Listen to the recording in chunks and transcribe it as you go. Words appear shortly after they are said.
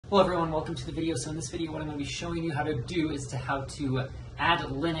Hello everyone, welcome to the video. So in this video what I'm going to be showing you how to do is how to add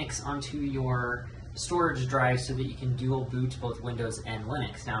Linux onto your storage drive so that you can dual boot both Windows and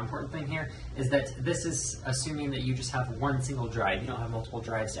Linux. Now, important thing here is that this is assuming that you just have one single drive. You don't have multiple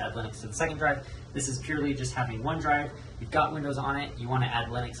drives to add Linux to the second drive. This is purely just having one drive. You've got Windows on it. You want to add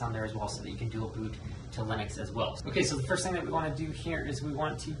Linux on there as well so that you can dual boot to Linux as well. Okay, so the first thing that we want to do here is we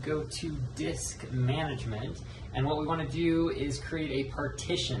want to go to disk management, and what we want to do is create a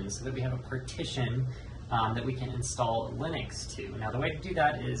partition so that we have a partition that we can install Linux to. Now, the way to do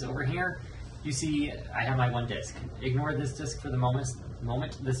that is over here. You see, I have my one disk. Ignore this disk for the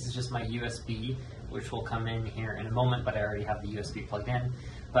moment. This is just my USB, which will come in here in a moment, but I already have the USB plugged in.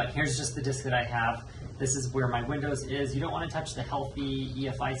 But here's just the disk that I have. This is where my Windows is. You don't want to touch the healthy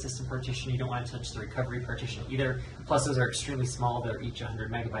UEFI system partition. You don't want to touch the recovery partition either. Plus, those are extremely small. They're each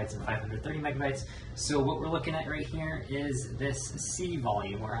 100 megabytes and 530 megabytes. So what we're looking at right here is this C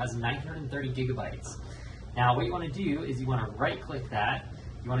volume, where it has 930 gigabytes. Now, what you want to do is you want to right-click that.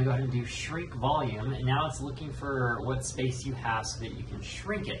 You want to go ahead and do shrink volume, and now it's looking for what space you have so that you can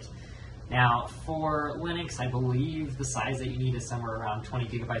shrink it. Now, for Linux, I believe the size that you need is somewhere around 20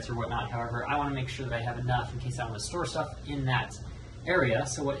 gigabytes or whatnot. However, I want to make sure that I have enough in case I want to store stuff in that area.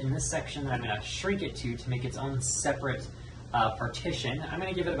 So what in this section that I'm going to shrink it to make its own separate partition, I'm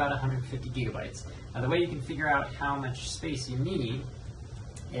going to give it about 150 gigabytes. Now, the way you can figure out how much space you need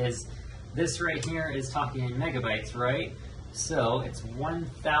is this right here is talking in megabytes, right? So it's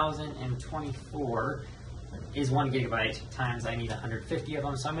 1024 is 1 gigabyte times I need 150 of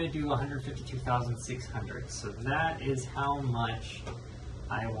them. So I'm going to do 152,600. So that is how much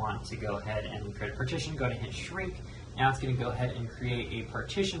I want to go ahead and create a partition. Go ahead and hit shrink. Now it's going to go ahead and create a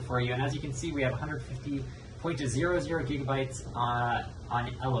partition for you. And as you can see, we have 150.00 gigabytes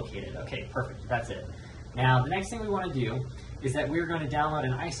unallocated. Okay, perfect. That's it. Now the next thing we want to do is that we're going to download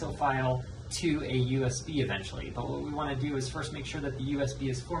an ISO file to a USB eventually. But what we want to do is first make sure that the USB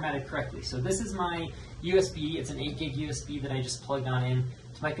is formatted correctly. So this is my USB. It's an 8 gig USB that I just plugged on in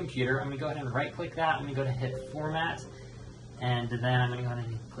to my computer. I'm going to go ahead and right click that. I'm going to go ahead and hit format, and then I'm going to go ahead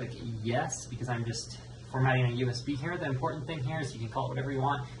and click yes because I'm just formatting a USB here. The important thing here is you can call it whatever you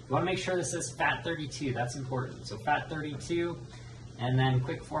want. You want to make sure this says FAT32. That's important. So FAT32, and then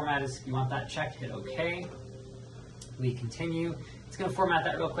quick format is if you want that checked, hit OK. We continue. It's going to format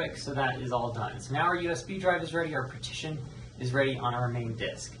that real quick, so that is all done. So now our USB drive is ready, our partition is ready on our main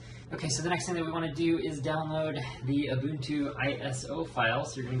disk. Okay, so the next thing that we want to do is download the Ubuntu ISO file.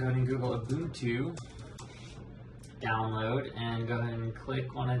 So you're going to go ahead and Google Ubuntu, download, and go ahead and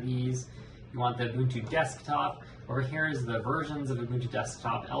click one of these. You want the Ubuntu desktop. Over here is the versions of Ubuntu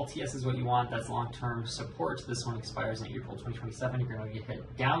desktop. LTS is what you want. That's long-term support. This one expires in April 2027. You're going to hit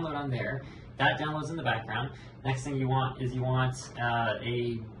download on there. That downloads in the background. Next thing you want is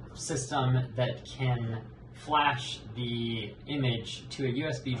a system that can flash the image to a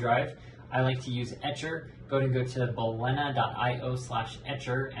USB drive. I like to use Etcher. Go ahead and go to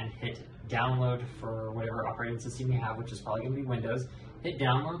balena.io/etcher and hit download for whatever operating system you have, which is probably going to be Windows. Hit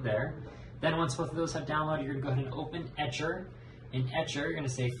download there. Then once both of those have downloaded, you're going to go ahead and open Etcher. In Etcher, you're going to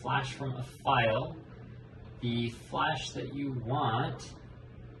say flash from a file. The flash that you want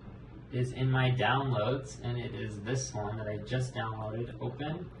is in my downloads, and it is this one that I just downloaded.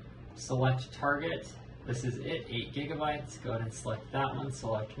 Open, select target. This is it, 8 gigabytes. Go ahead and select that one,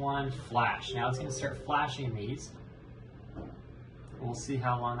 select one, flash. Now it's going to start flashing these. We'll see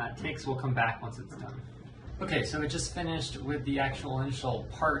how long that takes. We'll come back once it's done. Okay, so it just finished with the actual initial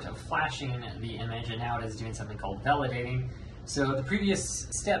part of flashing the image, and now it is doing something called validating. So the previous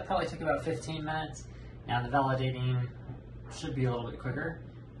step probably took about 15 minutes. Now the validating should be a little bit quicker.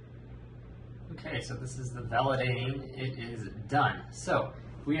 Okay, so this is the validating. It is done. So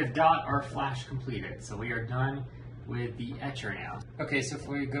we have got our flash completed. So we are done with the Etcher now. Okay, so if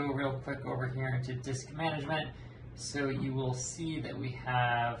we go real quick over here into disk management, so you will see that we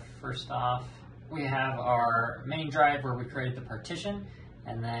have, first off, we have our main drive where we created the partition,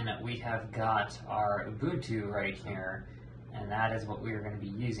 and then we have got our Ubuntu right here, and that is what we are going to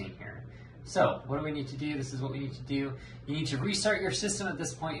be using here. So, what do we need to do? This is what we need to do. You need to restart your system at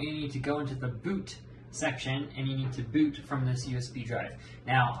this point. You need to go into the boot section, and you need to boot from this USB drive.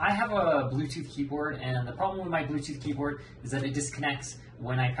 Now, I have a Bluetooth keyboard, and the problem with my Bluetooth keyboard is that it disconnects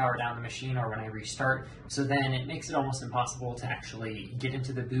when I power down the machine or when I restart. So then it makes it almost impossible to actually get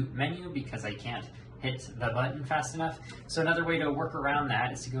into the boot menu because I can't hit the button fast enough. So another way to work around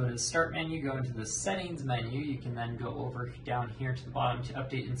that is to go to the Start menu, go into the Settings menu. You can then go over down here to the bottom to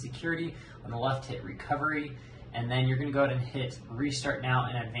Update and Security. On the left, hit Recovery. and then you're going to go ahead and hit Restart Now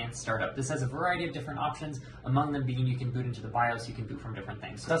and Advanced Startup. This has a variety of different options, among them being you can boot into the BIOS, you can boot from different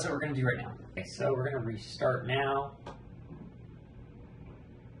things. So that's what we're going to do right now. Okay, so we're going to restart now.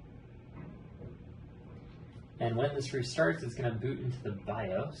 And when this restarts, it's going to boot into the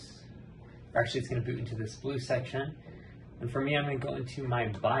BIOS. Or actually, it's going to boot into this blue section. And for me, I'm going to go into my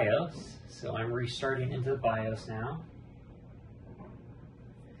BIOS. So I'm restarting into the BIOS now.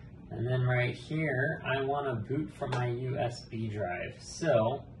 And then right here, I want to boot from my USB drive.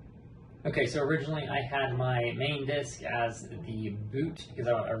 So, okay, so originally I had my main disk as the boot, because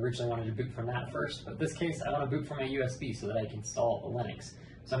I originally wanted to boot from that first. But in this case, I want to boot from my USB so that I can install Linux.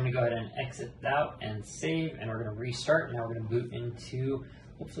 So I'm going to go ahead and exit out and save, and we're going to restart. And now we're going to boot into,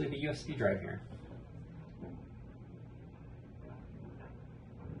 hopefully, the USB drive here.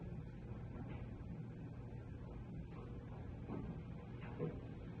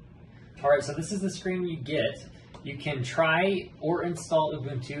 Alright, so this is the screen you get. You can try or install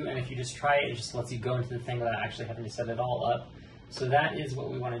Ubuntu, and if you just try it, it just lets you go into the thing without actually having to set it all up. So that is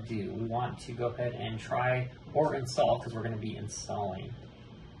what we want to do. We want to go ahead and try or install, because we're going to be installing.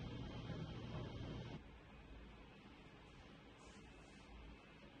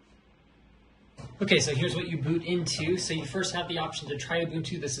 Okay, so here's what you boot into. So you first have the option to try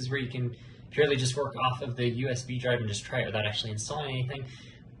Ubuntu. This is where you can purely just work off of the USB drive and just try it without actually installing anything.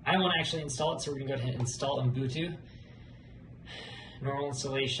 I want to actually install it, so we're going to go ahead and install Ubuntu. Normal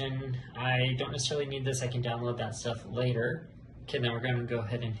installation. I don't necessarily need this. I can download that stuff later. Okay, then we're going to go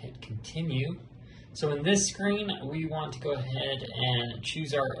ahead and hit continue. So in this screen, we want to go ahead and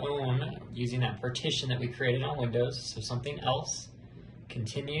choose our own using that partition that we created on Windows. So something else.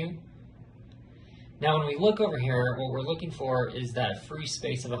 Continue. Now when we look over here, what we're looking for is that free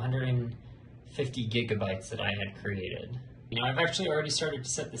space of 150 gigabytes that I had created. Now I've actually already started to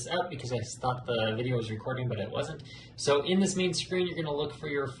set this up because I thought the video was recording, but it wasn't. So in this main screen, you're going to look for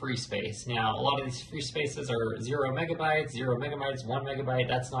your free space. Now a lot of these free spaces are 0 megabytes, 1 megabyte,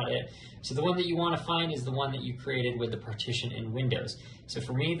 that's not it. So the one that you want to find is the one that you created with the partition in Windows. So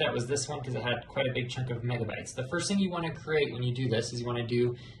for me, that was this one because it had quite a big chunk of megabytes. The first thing you want to create when you do this is you want to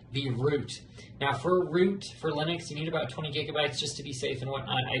do the root. Now for root, for Linux, you need about 20 gigabytes just to be safe and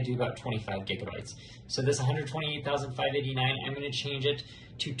whatnot. I do about 25 gigabytes. So this 128,589, I'm going to change it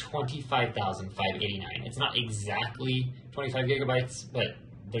to 25,589. It's not exactly 25 gigabytes, but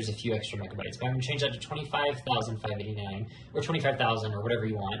there's a few extra megabytes. But I'm going to change that to 25,589, or 25,000, or whatever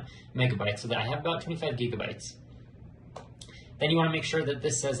you want, megabytes, so that I have about 25 gigabytes. Then you want to make sure that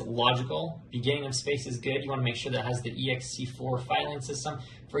this says logical. Beginning of space is good. You want to make sure that it has the ext4 filing system.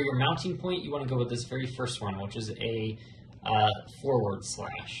 For your mounting point, you want to go with this very first one, which is a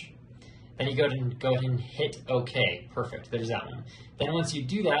 /. Then you go ahead and hit OK. Perfect. There's that one. Then once you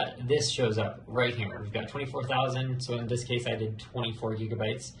do that, this shows up right here. We've got 24,000. So in this case, I did 24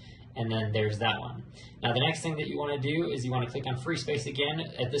 gigabytes. And then there's that one. Now the next thing that you want to do is you want to click on free space again.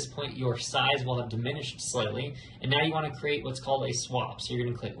 At this point your size will have diminished slightly, and now you want to create what's called a swap. So you're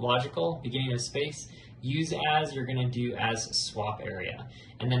going to click logical, beginning of space, use as, you're going to do as swap area.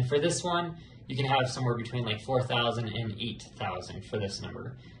 And then for this one, you can have somewhere between like 4,000 and 8,000 for this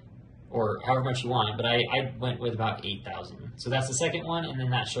number, or however much you want, but I went with about 8,000. So that's the second one, and then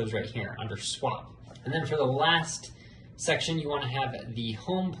that shows right here under swap. And then for the last section, you want to have the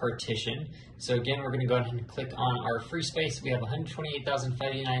home partition. So again, we're going to go ahead and click on our free space. We have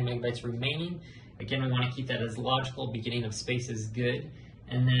 128,589 megabytes remaining. Again, we want to keep that as logical. Beginning of space is good.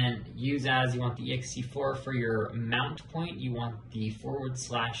 And then use as, you want the ext4 for your mount point. You want the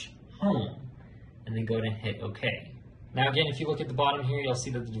 /home. And then go ahead and hit OK. Now again, if you look at the bottom here, you'll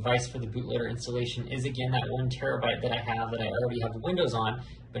see that the device for the bootloader installation is again that 1 terabyte that I have, that I already have Windows on,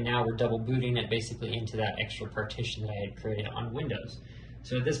 but now we're double booting it basically into that extra partition that I had created on Windows.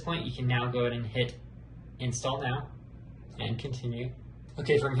 So at this point, you can now go ahead and hit Install Now and Continue.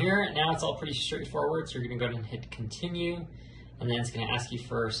 Okay, from here, now it's all pretty straightforward, so you're going to go ahead and hit Continue, and then it's going to ask you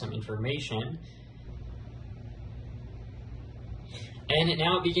for some information. And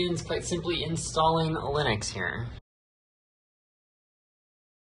now it begins quite simply installing Linux here.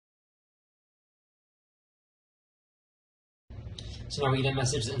 So now we get a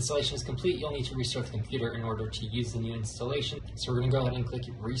message that installation is complete. You'll need to restart the computer in order to use the new installation. So we're going to go ahead and click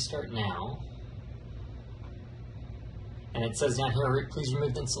Restart Now. And it says down here, please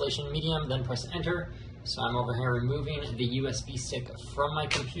remove the installation medium, then press Enter. So I'm over here removing the USB stick from my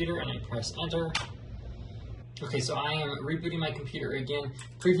computer, and I press Enter. Okay, so I am rebooting my computer again.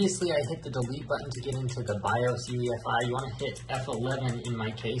 Previously, I hit the delete button to get into the BIOS UEFI. You want to hit F11 in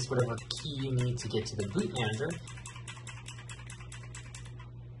my case, whatever key you need to get to the boot manager.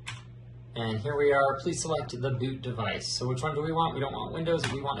 And here we are, please select the boot device. So which one do we want? We don't want Windows,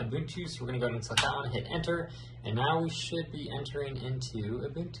 we want Ubuntu, so we're gonna go ahead and select that one, hit enter, and now we should be entering into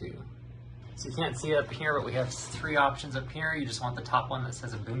Ubuntu. So you can't see it up here, but we have 3 options up here. You just want the top one that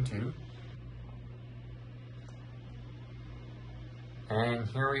says Ubuntu. And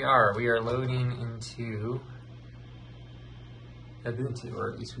here we are loading into Ubuntu,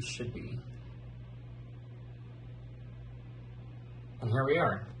 or at least we should be. And here we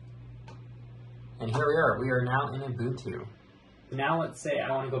are. We are now in Ubuntu. Now let's say I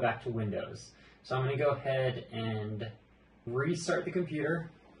want to go back to Windows. So I'm going to go ahead and restart the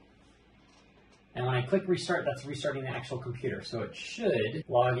computer. And when I click restart, that's restarting the actual computer. So it should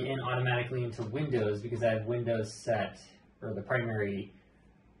log in automatically into Windows because I have Windows set, or the primary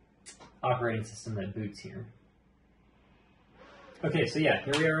operating system that boots here. Okay, so yeah,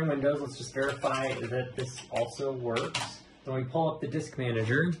 here we are in Windows. Let's just verify that this also works. So we pull up the disk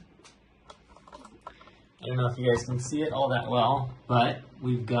manager. I don't know if you guys can see it all that well, but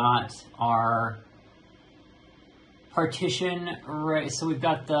we've got our partition, right? So we've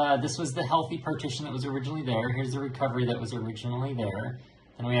got this was the healthy partition that was originally there. Here's the recovery that was originally there.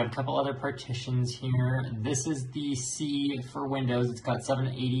 And we have a couple other partitions here. This is the C for Windows. It's got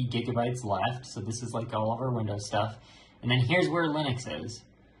 780 gigabytes left. So this is like all of our Windows stuff. And then here's where Linux is.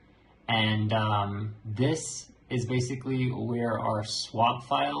 And this is basically where our swap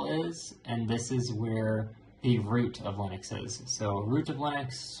file is, and this is where the root of Linux is. So root of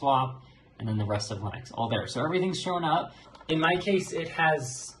Linux, swap, and then the rest of Linux, all there. So everything's showing up. In my case, it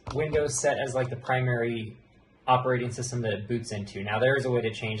has Windows set as like the primary operating system that it boots into. Now there is a way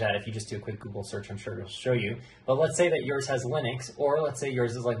to change that. If you just do a quick Google search, I'm sure it'll show you. But let's say that yours has Linux, or let's say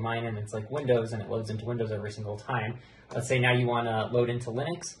yours is like mine and it's like Windows and it loads into Windows every single time. Let's say now you want to load into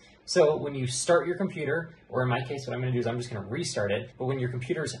Linux. So when you start your computer, or in my case, what I'm going to do is I'm just going to restart it. But when your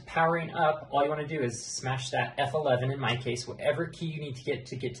computer is powering up, all you want to do is smash that F11, in my case, whatever key you need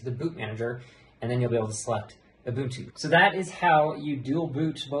to get to the boot manager, and then you'll be able to select Ubuntu. So that is how you dual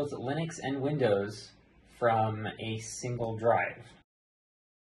boot both Linux and Windows from a single drive.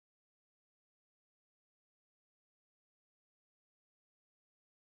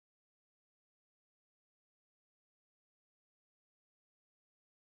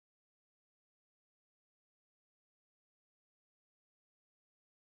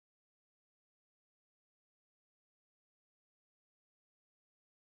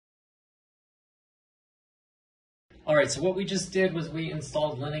 Alright, so what we just did was we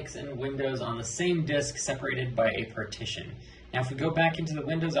installed Linux and Windows on the same disk separated by a partition. Now if we go back into the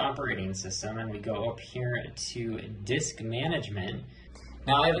Windows operating system and we go up here to disk management,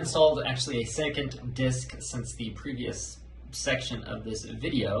 now I've installed actually a second disk since the previous section of this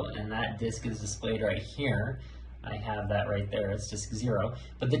video, and that disk is displayed right here. I have that right there, it's disk 0.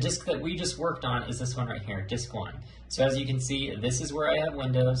 But the disk that we just worked on is this one right here, disk 1. So as you can see, this is where I have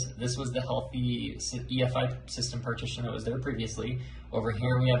Windows. This was the healthy UEFI system partition that was there previously. Over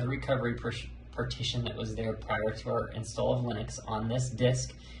here we have the recovery partition that was there prior to our install of Linux on this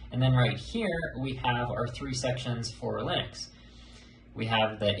disk. And then right here we have our 3 sections for Linux. We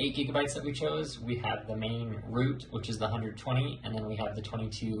have the 8 gigabytes that we chose, we have the main root, which is the 120, and then we have the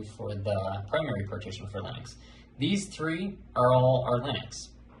 22 for the primary partition for Linux. These 3 are all our Linux.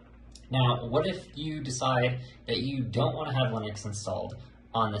 Now, what if you decide that you don't want to have Linux installed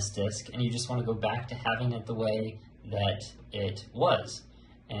on this disk and you just want to go back to having it the way that it was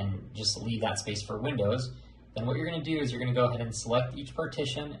and just leave that space for Windows? Then what you're going to do is you're going to go ahead and select each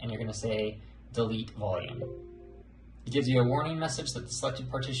partition and you're going to say delete volume. It gives you a warning message that the selected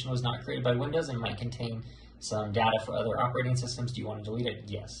partition was not created by Windows and might contain some data for other operating systems. Do you want to delete it?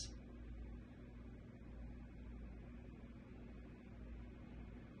 Yes.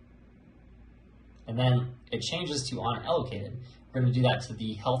 And then it changes to unallocated. We're going to do that to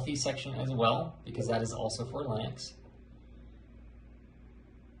the healthy section as well, because that is also for Linux.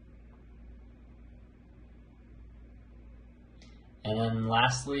 And then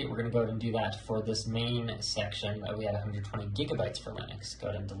lastly, we're going to go ahead and do that for this main section that we had 120 gigabytes for Linux. Go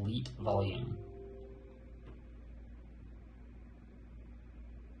ahead and delete volume.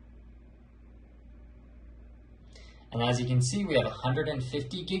 And as you can see, we have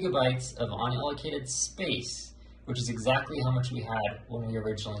 150 gigabytes of unallocated space, which is exactly how much we had when we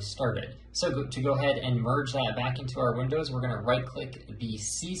originally started. So to go ahead and merge that back into our Windows, we're going to right-click the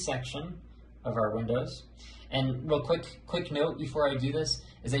C section of our Windows. And real quick note before I do this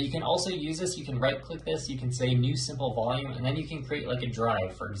is that you can also use this. You can right-click this, you can say New Simple Volume, and then you can create like a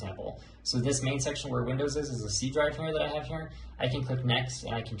drive, for example. So this main section where Windows is a C drive here that I have here. I can click Next,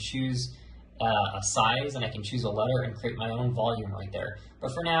 and I can choose a size, and I can choose a letter and create my own volume right there.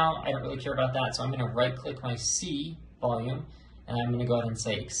 But for now, I don't really care about that, so I'm going to right-click my C volume, and I'm going to go ahead and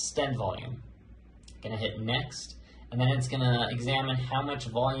say Extend Volume. I'm going to hit Next, and then it's going to examine how much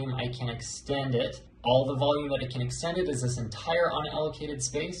volume I can extend it. All the volume that it can extend it is this entire unallocated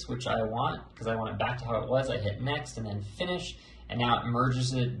space, which I want, because I want it back to how it was. I hit Next and then Finish, and now it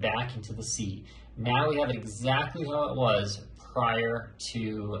merges it back into the C. Now we have it exactly how it was prior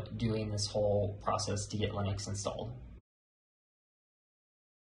to doing this whole process to get Linux installed.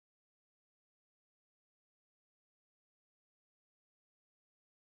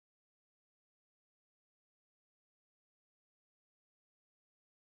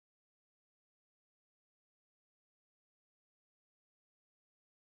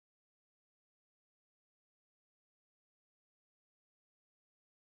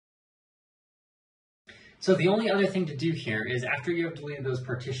 So the only other thing to do here is after you have deleted those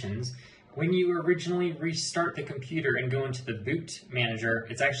partitions, when you originally restart the computer and go into the boot manager,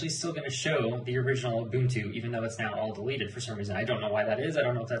 it's actually still going to show the original Ubuntu, even though it's now all deleted for some reason. I don't know why that is. I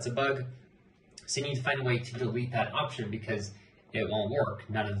don't know if that's a bug. So you need to find a way to delete that option because it won't work.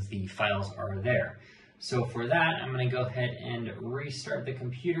 None of the files are there. So for that, I'm going to go ahead and restart the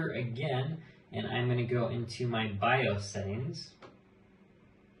computer again, and I'm going to go into my BIOS settings,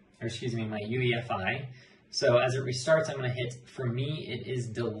 or excuse me, my UEFI. So as it restarts, I'm going to hit, for me, it is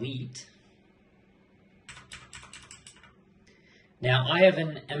delete. Now I have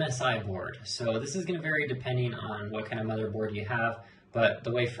an MSI board, so this is going to vary depending on what kind of motherboard you have, but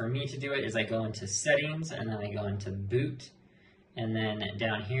the way for me to do it is I go into settings, and then I go into boot, and then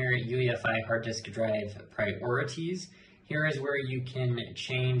down here, UEFI hard disk drive priorities. Here is where you can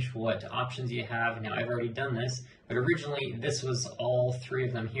change what options you have. Now I've already done this, but originally this was all three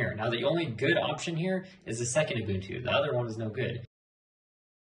of them here. Now the only good option here is the second Ubuntu. The other one is no good.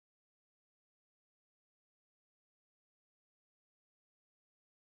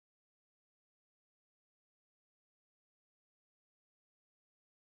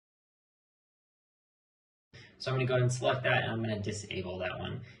 So I'm going to go ahead and select that, and I'm going to disable that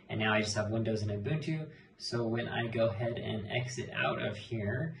one. And now I just have Windows and Ubuntu. So when I go ahead and exit out of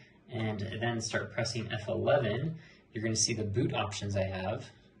here and then start pressing F11, you're going to see the boot options I have.